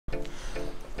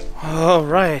All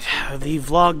right, the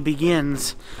vlog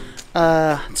begins.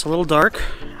 It's a little dark.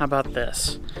 How about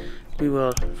this? We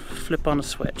will flip on a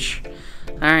switch.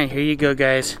 All right, here you go,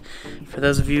 guys. For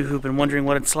those of you who've been wondering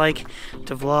what it's like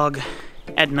to vlog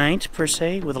at night, per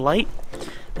se, with a light,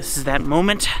 this is that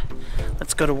moment.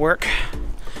 Let's go to work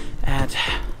at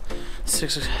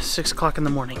 6 o'clock in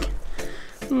the morning.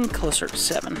 Closer to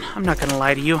 7. I'm not gonna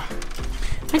lie to you.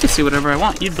 I can see whatever I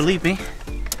want. You'd believe me.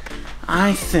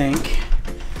 I think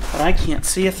that I can't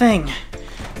see a thing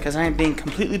because I am being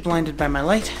completely blinded by my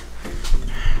light.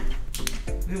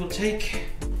 We will take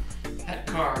that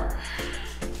car.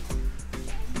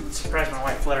 I'm surprised my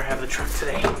wife let her have the truck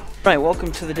today. All right,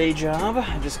 welcome to the day job.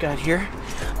 I just got here.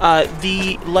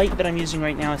 The light that I'm using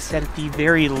right now is set at the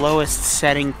very lowest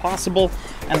setting possible,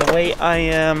 and the way I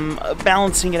am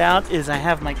balancing it out is I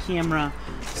have my camera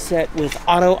set with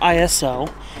auto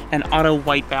ISO and auto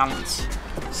white balance.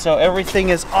 So everything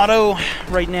is auto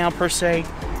right now, per se,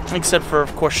 except for,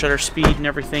 of course, shutter speed and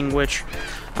everything, which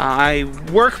I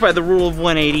work by the rule of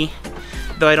 180,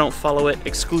 though I don't follow it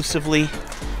exclusively.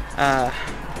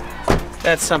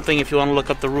 That's something, if you want to look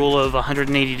up the rule of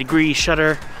 180 degree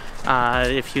shutter,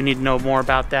 if you need to know more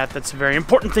about that, that's a very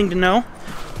important thing to know.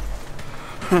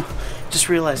 Just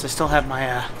realized I still have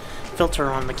my filter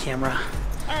on the camera.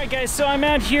 Alright guys, so I'm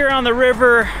out here on the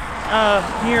river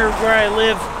near where I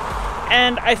live,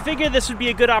 and I figured this would be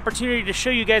a good opportunity to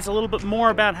show you guys a little bit more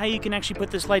about how you can actually put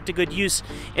this light to good use.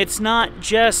 It's not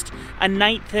just a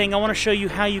night thing. I want to show you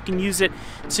how you can use it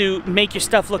to make your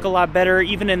stuff look a lot better,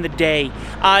 even in the day.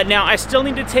 Now, I still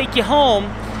need to take you home,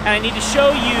 and I need to show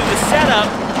you the setup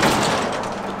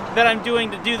that I'm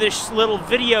doing to do this little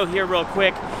video here real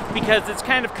quick, because it's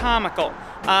kind of comical.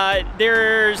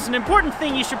 There's an important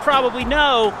thing you should probably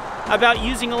know about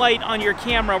using a light on your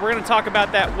camera. We're going to talk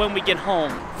about that when we get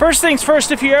home. First things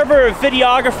first, if you're ever a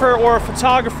videographer or a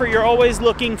photographer, you're always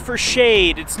looking for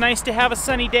shade. It's nice to have a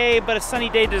sunny day, but a sunny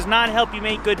day does not help you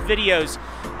make good videos.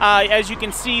 As you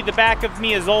can see, the back of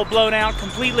me is all blown out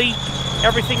completely.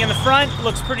 Everything in the front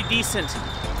looks pretty decent.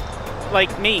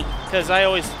 Like me, because I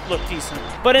always look decent.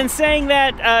 But in saying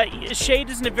that, shade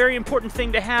isn't a very important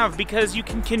thing to have because you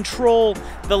can control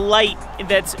the light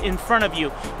that's in front of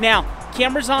you. Now,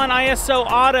 camera's on ISO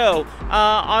auto,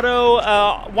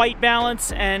 white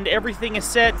balance, and everything is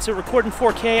set to record in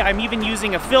 4K. I'm even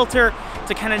using a filter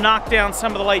to kind of knock down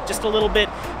some of the light just a little bit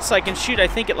so I can shoot, I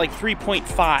think, at like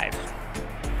 3.5.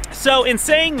 So in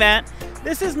saying that,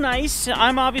 this is nice.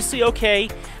 I'm obviously okay,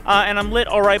 and I'm lit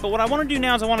all right, but what I want to do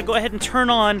now is I want to go ahead and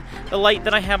turn on the light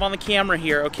that I have on the camera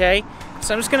here, okay?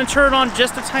 So I'm just going to turn it on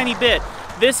just a tiny bit.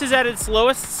 This is at its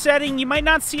lowest setting. You might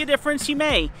not see a difference, you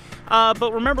may,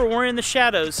 but remember, we're in the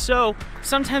shadows, so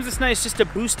sometimes it's nice just to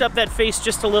boost up that face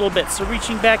just a little bit. So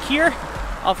reaching back here,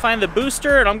 I'll find the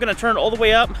booster, and I'm going to turn it all the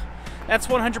way up. That's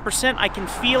 100%. I can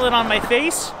feel it on my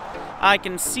face. I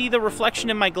can see the reflection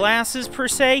in my glasses, per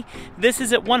se. This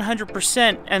is at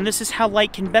 100%, and this is how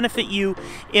light can benefit you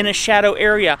in a shadow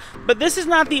area. But this is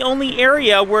not the only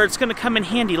area where it's going to come in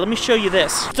handy. Let me show you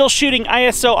this. Still shooting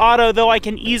ISO auto, though I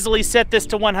can easily set this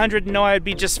to 100 and know I would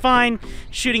be just fine.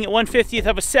 Shooting at 1/50th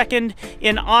of a second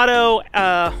in auto,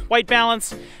 white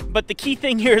balance. But the key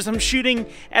thing here is I'm shooting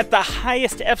at the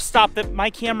highest f-stop that my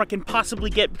camera can possibly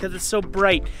get because it's so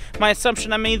bright. My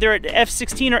assumption, I'm either at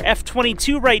f16 or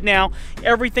f22 right now.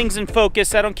 Everything's in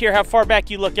focus. I don't care how far back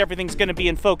you look, everything's going to be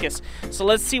in focus. So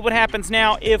let's see what happens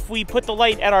now if we put the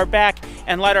light at our back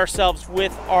and light ourselves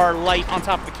with our light on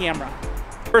top of the camera.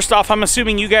 First off, I'm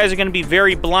assuming you guys are going to be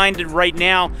very blinded right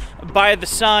now by the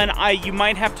sun. You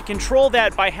might have to control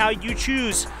that by how you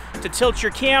choose to tilt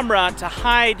your camera to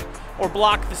hide or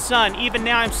block the sun. Even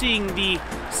now I'm seeing the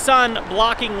sun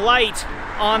blocking light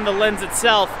on the lens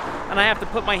itself, and I have to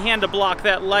put my hand to block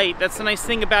that light. That's the nice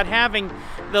thing about having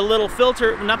the little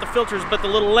filter, not the filters, but the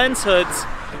little lens hoods,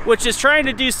 which is trying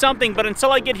to do something, but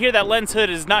until I get here, that lens hood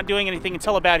is not doing anything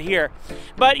until about here.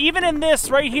 But even in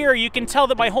this right here, you can tell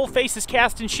that my whole face is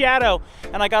cast in shadow,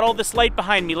 and I got all this light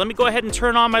behind me. Let me go ahead and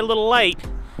turn on my little light.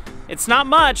 It's not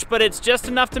much, but it's just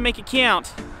enough to make it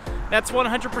count. That's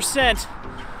 100%.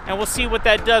 And we'll see what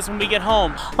that does when we get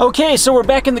home. Okay, so we're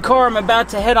back in the car. I'm about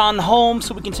to head on home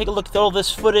so we can take a look at all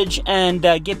this footage and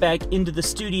get back into the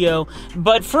studio.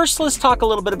 But first, let's talk a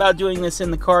little bit about doing this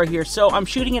in the car here. So I'm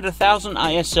shooting at 1000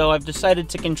 ISO. I've decided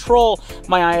to control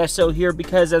my ISO here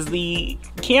because as the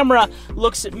camera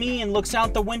looks at me and looks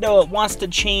out the window, it wants to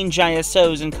change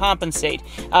ISOs and compensate.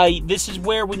 This is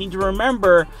where we need to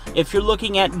remember, if you're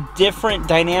looking at different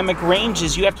dynamic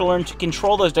ranges, you have to learn to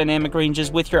control those dynamic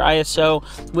ranges with your ISO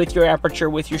with your aperture,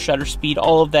 with your shutter speed.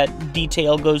 All of that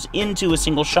detail goes into a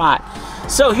single shot.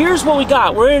 So here's what we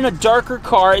got. We're in a darker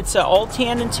car. It's an all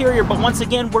tan interior, but once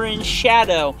again, we're in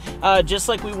shadow, just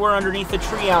like we were underneath the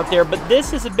tree out there. But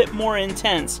this is a bit more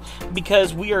intense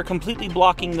because we are completely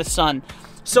blocking the sun.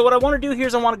 So what I want to do here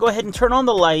is I want to go ahead and turn on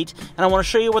the light, and I want to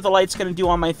show you what the light's going to do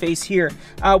on my face here.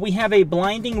 We have a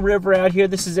blinding river out here.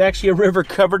 This is actually a river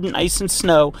covered in ice and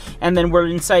snow, and then we're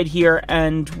inside here,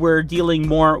 and we're dealing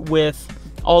more with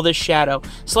all this shadow.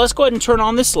 So let's go ahead and turn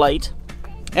on this light.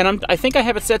 And I think I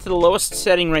have it set to the lowest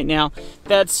setting right now.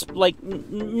 That's like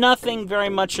nothing very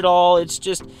much at all.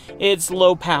 It's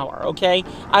low power, okay?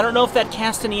 I don't know if that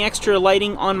casts any extra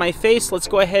lighting on my face. Let's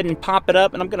go ahead and pop it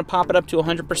up, and I'm gonna pop it up to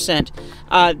 100%.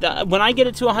 When I get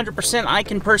it to 100%, I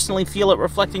can personally feel it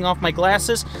reflecting off my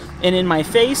glasses and in my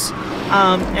face,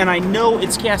 and I know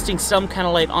it's casting some kind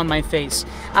of light on my face.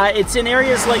 It's in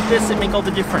areas like this that make all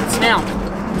the difference. Now,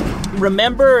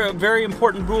 remember a very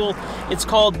important rule. It's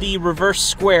called the reverse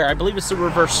square. I believe it's the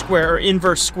reverse square or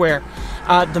inverse square.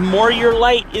 The more your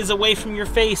light is away from your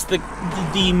face,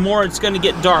 the more it's going to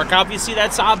get dark. Obviously,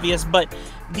 that's obvious, but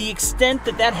the extent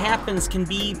that that happens can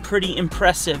be pretty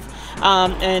impressive.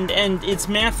 And it's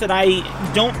math that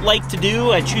I don't like to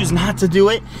do. I choose not to do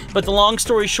it. But the long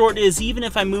story short is, even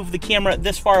if I move the camera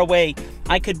this far away,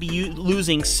 I could be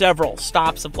losing several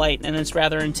stops of light, and it's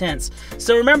rather intense.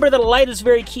 So remember that a light is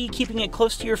very key. Keeping it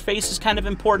close to your face is kind of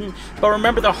important, but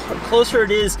remember, the closer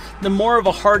it is, the more of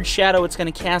a hard shadow it's going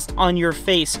to cast on your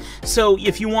face. So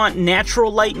if you want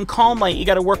natural light and calm light, you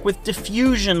got to work with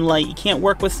diffusion light. You can't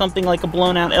work with something like a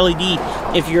blown out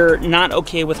LED if you're not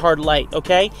okay with hard light,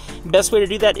 okay? Best way to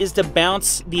do that is to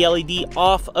bounce the LED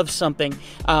off of something.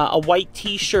 A white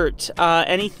t-shirt,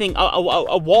 anything,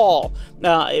 a wall.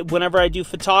 Whenever I do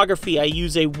photography, I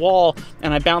use a wall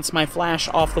and I bounce my flash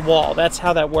off the wall. That's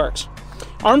how that works.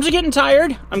 Arms are getting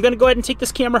tired. I'm going to go ahead and take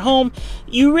this camera home.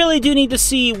 You really do need to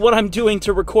see what I'm doing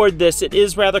to record this. It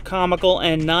is rather comical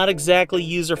and not exactly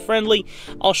user-friendly.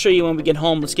 I'll show you when we get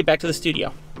home. Let's get back to the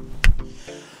studio.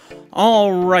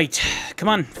 All right. Come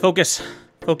on, focus.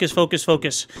 Focus, focus,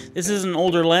 focus. This is an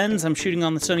older lens. I'm shooting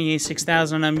on the Sony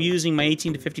a6000. I'm using my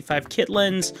 18-55 kit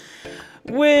lens,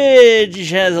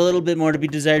 which has a little bit more to be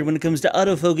desired when it comes to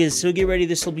autofocus, so get ready,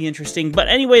 this will be interesting. But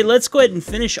anyway, let's go ahead and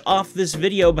finish off this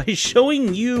video by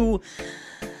showing you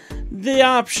the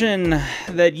option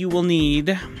that you will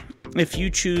need if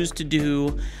you choose to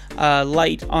do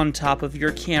light on top of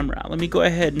your camera. Let me go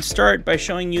ahead and start by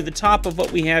showing you the top of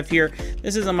what we have here.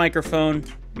 This is a microphone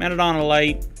mounted on a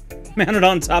light, mounted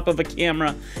on top of a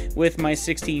camera with my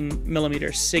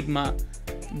 16mm Sigma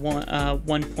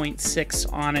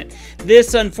 1.6 on it.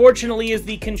 This, unfortunately, is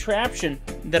the contraption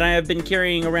that I have been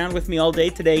carrying around with me all day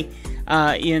today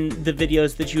in the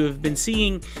videos that you have been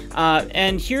seeing.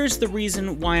 And here's the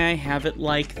reason why I have it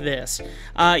like this.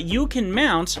 You can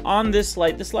mount on this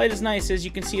light. This light is nice. As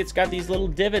you can see, it's got these little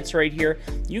divots right here.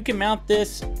 You can mount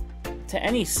this to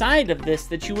any side of this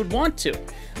that you would want to.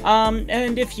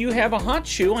 And if you have a hot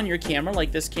shoe on your camera,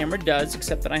 like this camera does,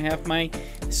 except that I have my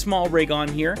small rig on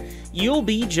here, you'll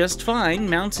be just fine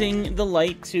mounting the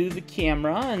light to the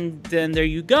camera, and then there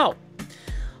you go.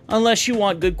 Unless you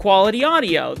want good quality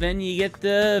audio, then you get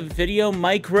the Video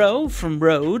Micro from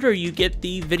Rode, or you get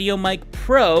the Video Mic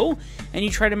Pro, and you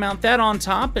try to mount that on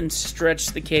top and stretch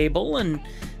the cable, and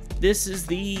this is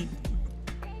the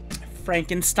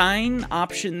Frankenstein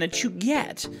option that you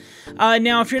get.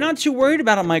 Now, if you're not too worried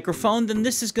about a microphone, then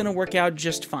this is going to work out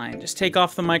just fine. Just take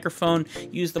off the microphone,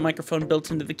 use the microphone built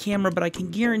into the camera, but I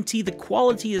can guarantee the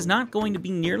quality is not going to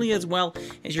be nearly as well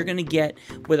as you're going to get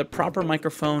with a proper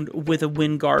microphone with a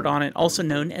wind guard on it, also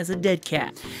known as a dead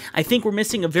cat. I think we're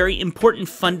missing a very important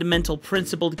fundamental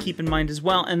principle to keep in mind as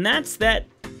well, and that's that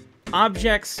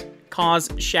objects cause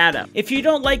shadow. If you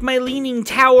don't like my leaning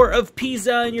tower of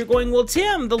Pisa and you're going, well,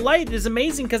 Tim, the light is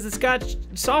amazing because it's got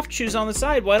soft shoes on the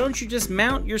side. Why don't you just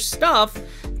mount your stuff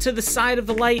to the side of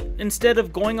the light instead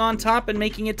of going on top and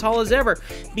making it tall as ever?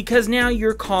 Because now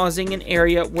you're causing an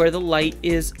area where the light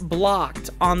is blocked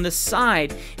on the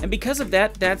side. And because of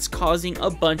that, that's causing a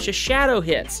bunch of shadow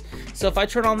hits. So if I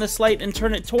turn on this light and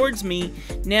turn it towards me,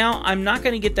 now I'm not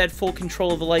going to get that full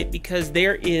control of the light because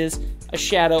there is a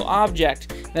shadow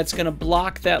object that's going to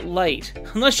block that light.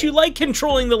 Unless you like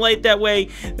controlling the light that way,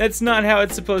 that's not how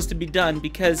it's supposed to be done,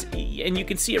 because, and you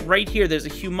can see it right here, there's a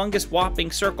humongous whopping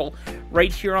circle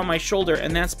right here on my shoulder,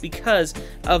 and that's because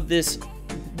of this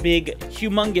big,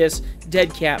 humongous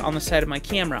dead cat on the side of my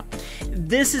camera.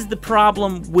 This is the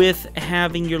problem with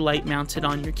having your light mounted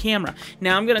on your camera.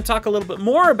 Now I'm going to talk a little bit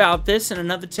more about this and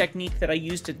another technique that I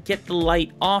use to get the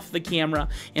light off the camera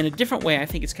in a different way. I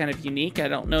think it's kind of unique. I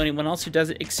don't know anyone else who does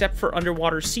it except for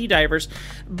underwater sea divers,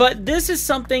 but this is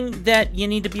something that you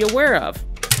need to be aware of.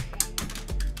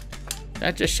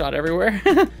 That just shot everywhere.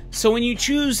 So when you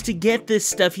choose to get this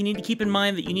stuff, you need to keep in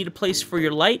mind that you need a place for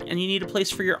your light and you need a place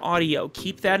for your audio.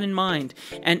 Keep that in mind.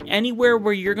 And anywhere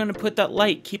where you're going to put that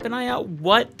light, keep an eye out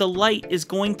what the light is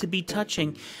going to be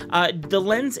touching. The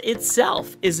lens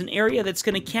itself is an area that's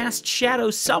going to cast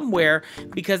shadows somewhere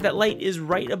because that light is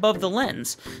right above the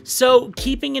lens. So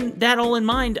keeping that all in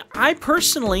mind, I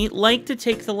personally like to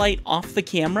take the light off the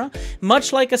camera,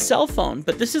 much like a cell phone.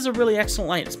 But this is a really excellent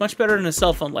light. It's much better than a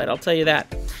cell phone light, I'll tell you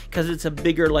that, because it's a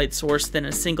bigger light source than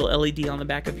a single LED on the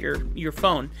back of your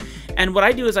phone. And what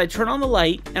I do is I turn on the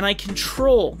light and I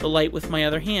control the light with my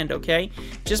other hand, okay?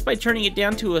 Just by turning it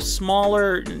down to a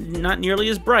smaller, not nearly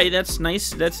as bright, that's nice,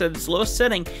 that's at its lowest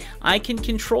setting, I can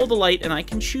control the light and I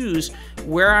can choose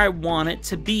where I want it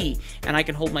to be. And I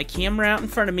can hold my camera out in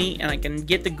front of me and I can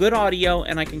get the good audio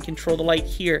and I can control the light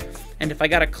here. And if I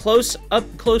got a close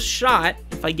shot,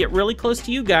 if I get really close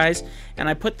to you guys and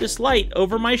I put this light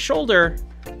over my shoulder,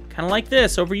 kind of like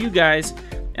this, over you guys,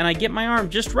 and I get my arm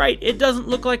just right, it doesn't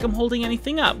look like I'm holding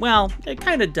anything up. Well, it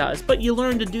kind of does, but you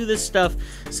learn to do this stuff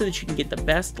so that you can get the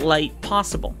best light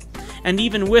possible. And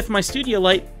even with my studio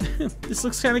light, this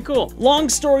looks kind of cool. Long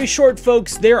story short,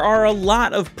 folks, there are a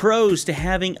lot of pros to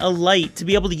having a light, to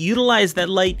be able to utilize that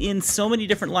light in so many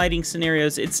different lighting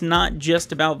scenarios. It's not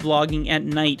just about vlogging at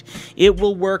night. It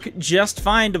will work just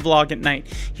fine to vlog at night.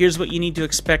 Here's what you need to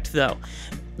expect, though.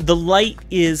 The light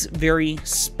is very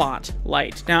spot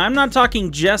light. Now, I'm not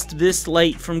talking just this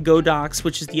light from GODOX,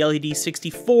 which is the LED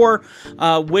 64,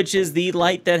 which is the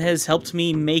light that has helped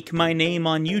me make my name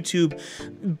on YouTube,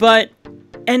 but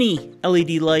any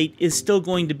LED light is still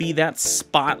going to be that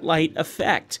spotlight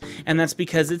effect, and that's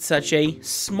because it's such a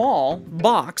small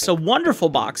box, a wonderful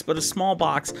box, but a small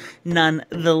box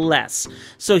nonetheless.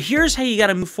 So here's how you got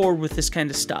to move forward with this kind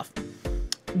of stuff.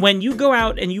 When you go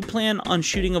out and you plan on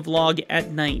shooting a vlog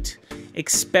at night,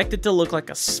 expect it to look like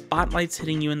a spotlight's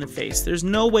hitting you in the face. There's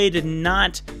no way to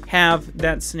not have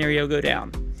that scenario go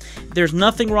down. There's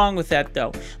nothing wrong with that,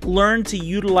 though. Learn to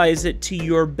utilize it to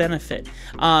your benefit.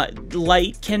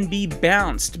 Light can be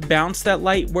bounced. Bounce that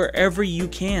light wherever you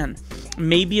can.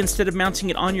 Maybe instead of mounting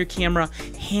it on your camera,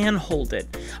 hand hold it.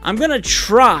 I'm gonna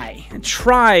try,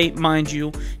 mind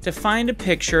you, to find a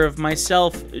picture of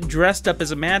myself dressed up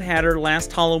as a Mad Hatter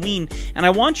last Halloween, and I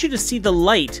want you to see the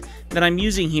light that I'm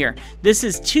using here. This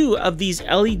is 2 of these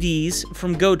LEDs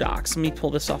from GODOX. Let me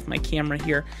pull this off my camera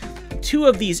here. 2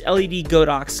 of these LED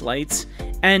GODOX lights,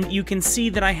 and you can see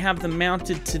that I have them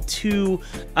mounted to 2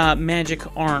 magic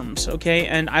arms, okay?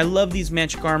 And I love these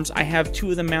magic arms. I have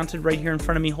 2 of them mounted right here in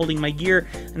front of me holding my gear.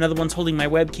 Another one's holding my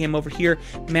webcam over here.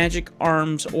 Magic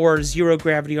arms or zero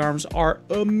gravity arms are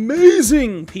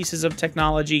amazing pieces of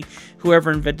technology.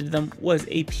 Whoever invented them was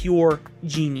a pure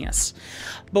genius.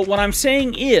 But what I'm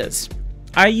saying is,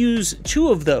 I use 2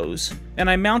 of those, and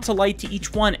I mount a light to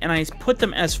each one, and I put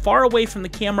them as far away from the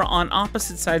camera on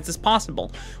opposite sides as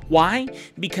possible. Why?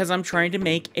 Because I'm trying to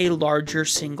make a larger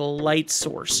single light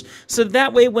source. So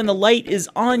that way, when the light is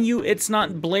on you, it's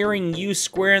not blaring you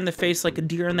square in the face like a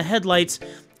deer in the headlights.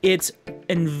 It's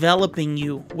enveloping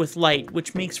you with light,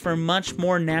 which makes for a much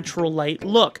more natural light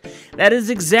look. That is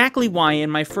exactly why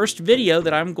in my first video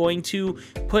that I'm going to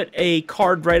put a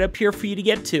card right up here for you to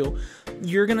get to,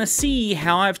 you're gonna see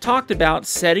how I've talked about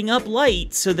setting up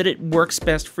light so that it works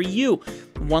best for you.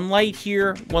 One light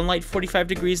here, one light 45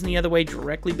 degrees in the other way,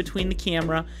 directly between the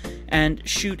camera, and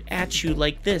shoot at you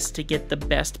like this to get the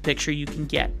best picture you can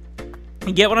get.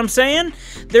 You get what I'm saying?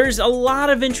 There's a lot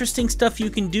of interesting stuff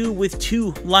you can do with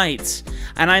 2 lights.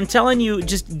 And I'm telling you,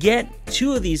 just get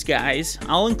 2 of these guys.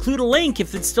 I'll include a link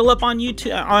if it's still up on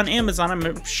YouTube, on Amazon.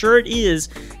 I'm sure it is,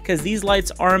 because these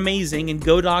lights are amazing, and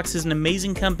GODOX is an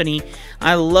amazing company.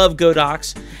 I love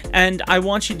GODOX, and I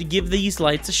want you to give these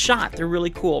lights a shot. They're really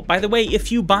cool. By the way,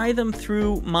 if you buy them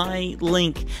through my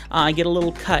link, I get a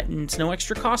little cut, and it's no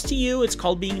extra cost to you. It's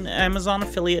called being an Amazon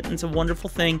affiliate, and it's a wonderful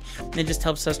thing. And it just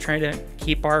helps us try to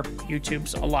keep our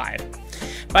YouTubes alive.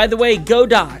 By the way,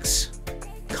 GODOX,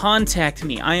 contact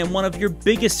me. I am one of your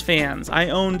biggest fans. I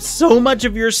own so much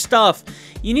of your stuff.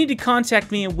 You need to contact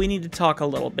me and we need to talk a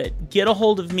little bit. Get a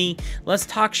hold of me. Let's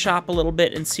talk shop a little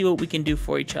bit and see what we can do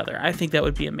for each other. I think that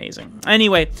would be amazing.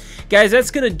 Anyway, guys, that's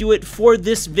going to do it for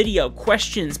this video.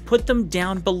 Questions, put them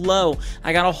down below.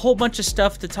 I got a whole bunch of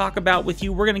stuff to talk about with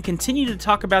you. We're going to continue to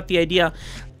talk about the idea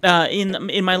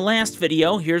in my last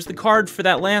video, here's the card for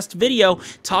that last video,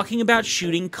 talking about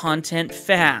shooting content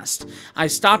fast. I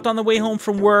stopped on the way home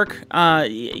from work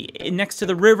next to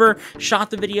the river, shot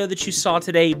the video that you saw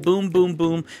today, boom, boom,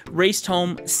 boom, raced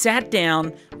home, sat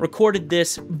down, recorded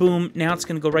this, boom, now it's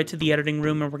going to go right to the editing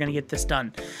room and we're going to get this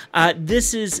done.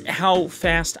 This is how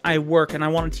fast I work, and I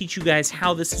want to teach you guys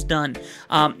how this is done.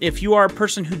 If you are a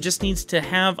person who just needs to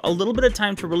have a little bit of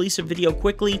time to release a video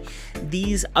quickly,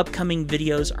 these upcoming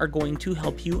videos are going to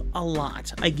help you a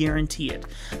lot. I guarantee it.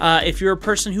 If you're a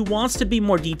person who wants to be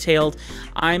more detailed,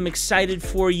 I'm excited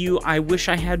for you. I wish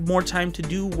I had more time to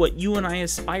do what you and I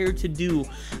aspire to do,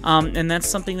 and that's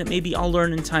something that maybe I'll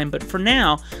learn in time. But for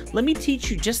now, let me teach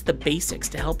you just the basics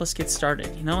to help us get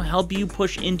started, you know, help you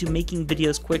push into making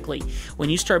videos quickly. When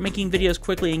you start making videos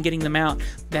quickly and getting them out,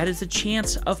 that is a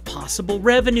chance of possible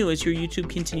revenue as your YouTube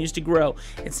continues to grow.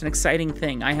 It's an exciting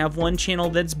thing. I have one channel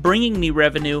that's bringing me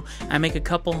revenue. I make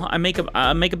about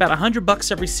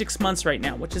 $100 every 6 months right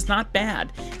now, which is not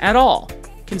bad at all,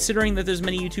 considering that there's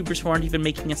many YouTubers who aren't even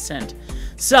making a cent.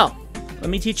 So let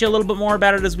me teach you a little bit more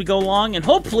about it as we go along, and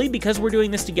hopefully, because we're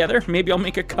doing this together, maybe I'll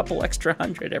make a couple extra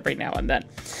hundred every now and then.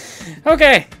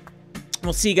 Okay,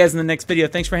 we'll see you guys in the next video.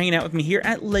 Thanks for hanging out with me here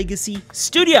at Legacy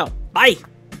Studio. Bye!